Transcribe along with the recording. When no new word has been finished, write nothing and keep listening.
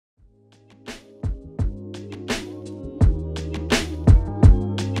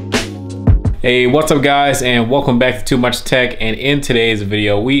Hey, what's up guys, and welcome back to Too Much Tech. And in today's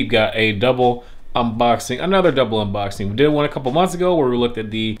video we've got a double unboxing, another double unboxing. We did one a couple months ago where we looked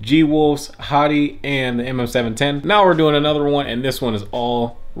at the G-Wolf's Hottie and the MM710. Now we're doing another one, and this one is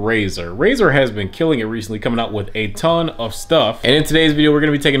all Razer. Razer has been killing it recently, coming out with a ton of stuff. And in today's video we're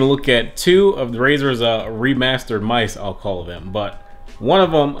going to be taking a look at two of the Razer's remastered mice, I'll call them, but one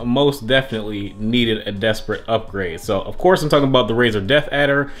of them most definitely needed a desperate upgrade. So of course I'm talking about the Razer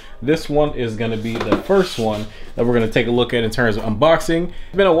Deathadder. This one is going to be the first one that we're going to take a look at in terms of unboxing.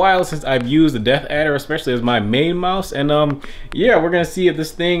 It's been a while since I've used the Deathadder, especially as my main mouse, and yeah, we're going to see if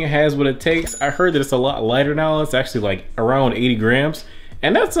this thing has what it takes. I heard that it's a lot lighter now. It's actually like around 80 grams,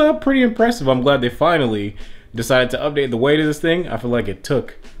 and that's pretty impressive. I'm glad they finally decided to update the weight of this thing. I feel like it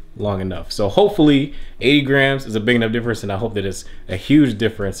took long enough. So hopefully 80 grams is a big enough difference, and I hope that it's a huge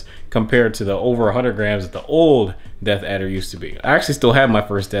difference compared to the over 100 grams that the old Deathadder used to be. I actually still have my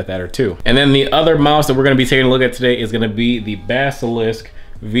first Deathadder too. And then the other mouse that we're going to be taking a look at today is going to be the Basilisk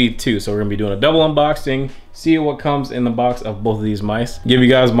V2. So we're going to be doing a double unboxing, see what comes in the box of both of these mice, give you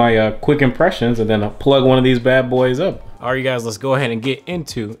guys my quick impressions, and then I'll plug one of these bad boys up. All right, you guys, let's go ahead and get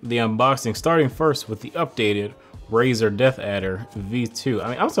into the unboxing, starting first with the updated Razer Deathadder V2. I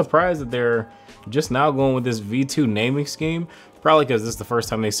mean, I'm surprised that they're just now going with this V2 naming scheme. Probably because this is the first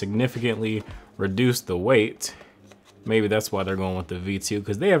time they significantly reduced the weight. Maybe that's why they're going with the V2,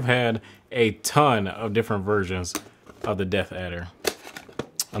 because they have had a ton of different versions of the Deathadder.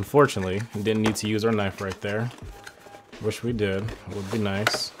 Unfortunately, we didn't need to use our knife right there. Wish we did. It would be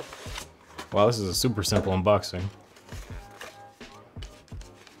nice. Wow, this is a super simple unboxing.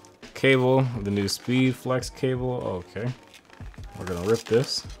 Cable, the new Speed Flex cable. Okay, we're gonna rip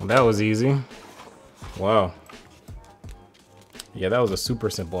this. Well, that was easy. Wow. Yeah, that was a super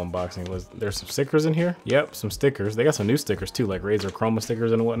simple unboxing. Was there some stickers in here? Yep, some stickers. They got some new stickers too, like Razer Chroma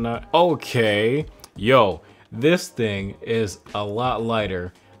stickers and whatnot. Okay, yo, this thing is a lot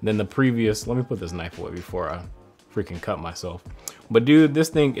lighter than the previous. Let me put this knife away before I freaking cut myself. But dude, this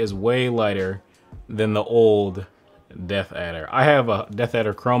thing is way lighter than the old Deathadder. I have a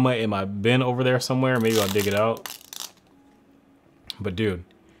Deathadder Chroma in my bin over there somewhere. Maybe I'll dig it out. But dude,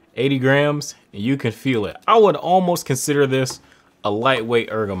 80 grams, and you can feel it. I would almost consider this a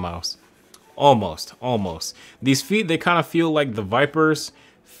lightweight ergo mouse. Almost. These feet, they kind of feel like the Viper's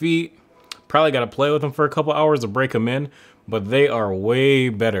feet. Probably got to play with them for a couple hours to break them in, but they are way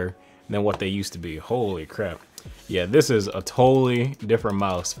better than what they used to be. Holy crap. Yeah, this is a totally different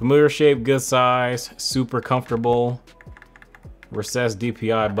mouse. Familiar shape, good size, super comfortable. Recessed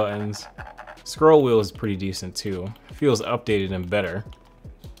DPI buttons. Scroll wheel is pretty decent too. Feels updated and better.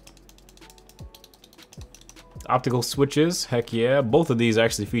 Optical switches, heck yeah. Both of these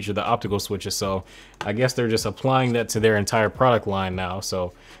actually feature the optical switches, so I guess they're just applying that to their entire product line now,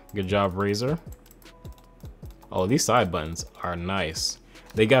 so good job, Razer. Oh, these side buttons are nice.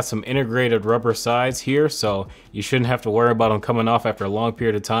 They got some integrated rubber sides here, so you shouldn't have to worry about them coming off after a long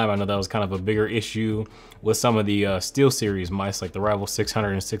period of time. I know that was kind of a bigger issue with some of the Steel Series mice, like the Rival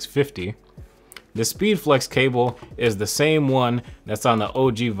 600 and 650. The Speed Flex cable is the same one that's on the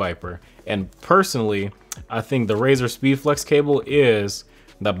OG Viper. And personally, I think the Razer Speed Flex cable is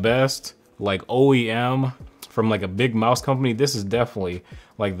the best, like, OEM from like a big mouse company. This is definitely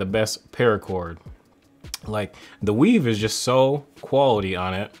like the best paracord. Like, the weave is just so quality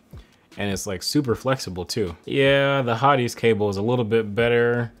on it, and it's like super flexible too. Yeah, the Hottie's cable is a little bit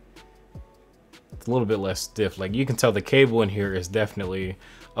better. It's a little bit less stiff. Like, you can tell the cable in here is definitely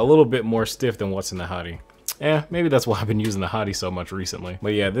a little bit more stiff than what's in the Hottie. Maybe that's why I've been using the Hottie so much recently.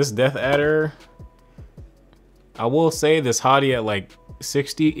 But yeah, this Deathadder, I will say this Hottie at like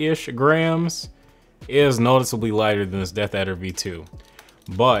 60-ish grams is noticeably lighter than this Deathadder V2.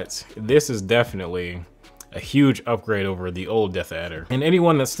 But this is definitely a huge upgrade over the old Deathadder. And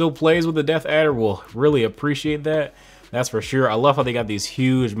anyone that still plays with the Deathadder will really appreciate that. That's for sure. I love how they got these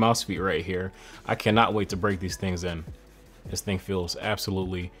huge mouse feet right here. I cannot wait to break these things in. This thing feels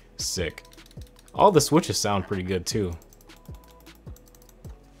absolutely sick. All the switches sound pretty good too.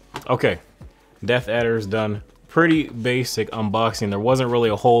 Okay, Deathadder's done. Pretty basic unboxing. There wasn't really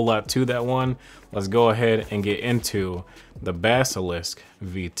a whole lot to that one. Let's go ahead and get into the Basilisk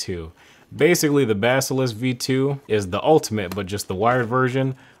V2. Basically, the Basilisk V2 is the ultimate, but just the wired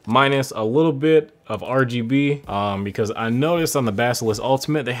version, minus a little bit of RGB, because I noticed on the Basilisk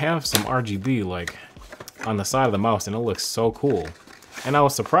Ultimate, they have some RGB like on the side of the mouse, and it looks so cool. And I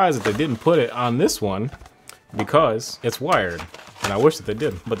was surprised that they didn't put it on this one because it's wired, and I wish that they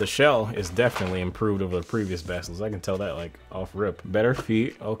did. But the shell is definitely improved over the previous Basilisk. I can tell that like off rip. Better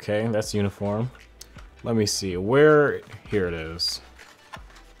feet, okay, that's uniform. Let me see, here it is.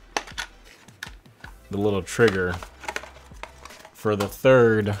 the little trigger for the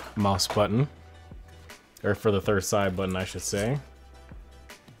third mouse button, or for the third side button, I should say.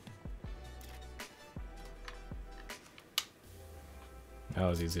 That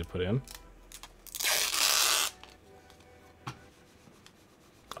was easy to put in.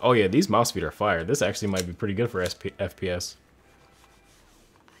 Oh yeah, these mouse feet are fire. This actually might be pretty good for FPS.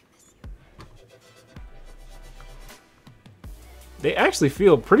 They actually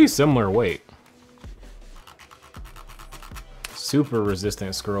feel pretty similar weight. Super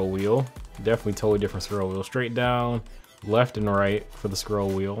resistant scroll wheel. Definitely totally different scroll wheel. Straight down, left and right for the scroll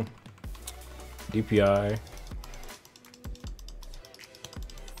wheel. DPI.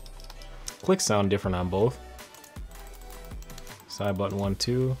 Clicks sound different on both. Side button 1,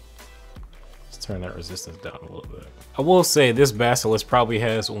 2. Let's turn that resistance down a little bit. I will say this Basilisk probably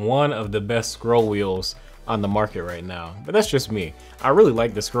has one of the best scroll wheels on the market right now, but that's just me. I really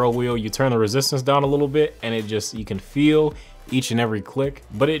like the scroll wheel. You turn the resistance down a little bit and it just, you can feel each and every click,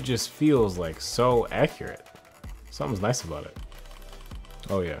 but it just feels like so accurate. Something's nice about it.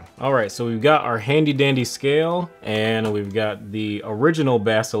 Oh yeah. All right, so we've got our handy dandy scale, and we've got the original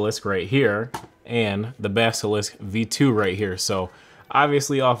Basilisk right here and the Basilisk V2 right here. So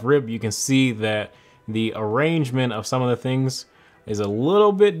obviously off rip, you can see that the arrangement of some of the things is a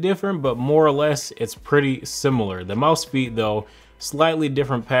little bit different, but more or less it's pretty similar. The mouse feet though, slightly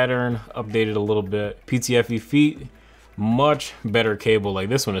different pattern, updated a little bit. PTFE feet, much better cable. Like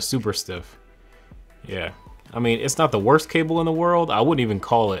this one is super stiff. Yeah, I mean, it's not the worst cable in the world. I wouldn't even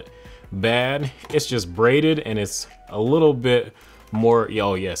call it bad. It's just braided and it's a little bit more,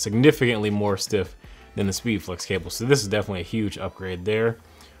 oh yeah, significantly more stiff than the SpeedFlex cable. So this is definitely a huge upgrade there.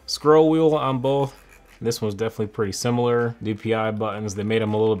 Scroll wheel on both. This one's definitely pretty similar. DPI buttons, they made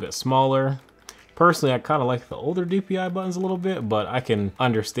them a little bit smaller. Personally, I kind of like the older DPI buttons a little bit, but I can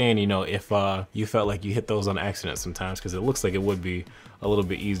understand, you know, if you felt like you hit those on accident sometimes, because it looks like it would be a little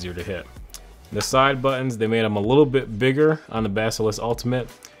bit easier to hit. The side buttons, they made them a little bit bigger on the Basilisk Ultimate,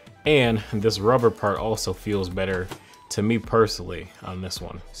 and this rubber part also feels better to me personally on this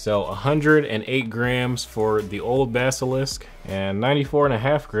one. So 108 grams for the old Basilisk and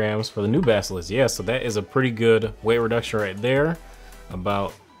 94.5 grams for the new Basilisk. Yeah, so that is a pretty good weight reduction right there.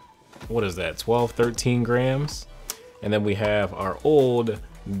 About, what is that, 12, 13 grams. And then we have our old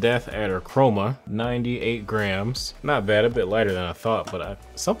Deathadder Chroma, 98 grams. Not bad, a bit lighter than I thought, but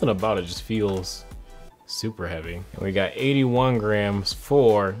something about it just feels super heavy. And we got 81 grams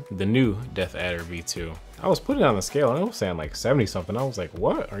for the new Deathadder V2. I was putting it on the scale and it was saying like 70 something. I was like,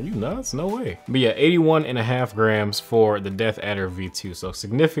 what? Are you nuts? No way. But yeah, 81.5 grams for the Deathadder V2. So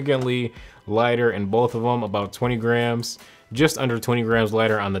significantly lighter in both of them, about 20 grams, just under 20 grams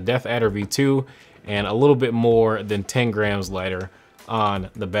lighter on the Deathadder V2, and a little bit more than 10 grams lighter on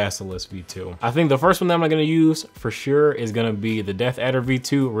the Basilisk V2. I think the first one that I'm gonna use for sure is gonna be the Deathadder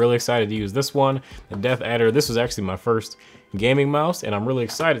V2. Really excited to use this one. The Deathadder, this was actually my first gaming mouse, and I'm really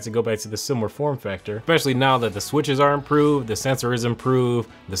excited to go back to the similar form factor, especially now that the switches are improved, the sensor is improved,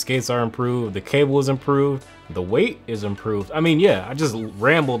 the skates are improved, the cable is improved, the weight is improved. I mean, yeah, I just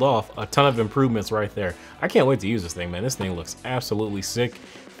rambled off a ton of improvements right there. I can't wait to use this thing, man. This thing looks absolutely sick,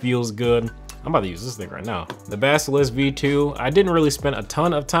 feels good. I'm about to use this thing right now. The Basilisk V2, I didn't really spend a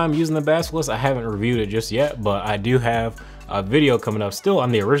ton of time using the Basilisk. I haven't reviewed it just yet, but I do have a video coming up still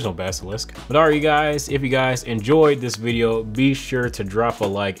on the original Basilisk. But all right, you guys, if you guys enjoyed this video, be sure to drop a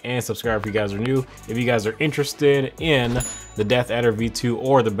like and subscribe if you guys are new. If you guys are interested in the Deathadder V2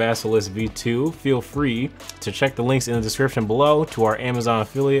 or the Basilisk V2, feel free to check the links in the description below to our Amazon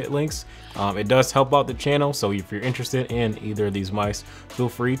affiliate links. It does help out the channel, so if you're interested in either of these mice, feel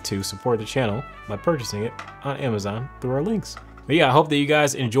free to support the channel by purchasing it on Amazon through our links. But yeah, I hope that you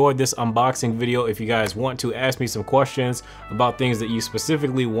guys enjoyed this unboxing video. If you guys want to ask me some questions about things that you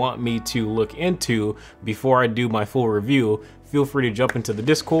specifically want me to look into before I do my full review, feel free to jump into the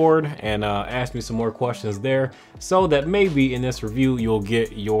Discord and ask me some more questions there, so that maybe in this review you'll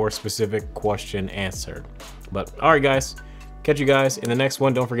get your specific question answered. But all right, guys, catch you guys in the next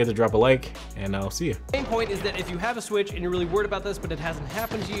one. Don't forget to drop a like, and I'll see you. The main point is that if you have a Switch and you're really worried about this, but it hasn't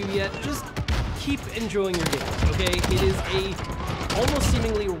happened to you yet, just keep enjoying your games, okay? It is a almost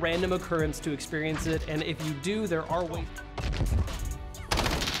seemingly random occurrence to experience it, and if you do, there are ways.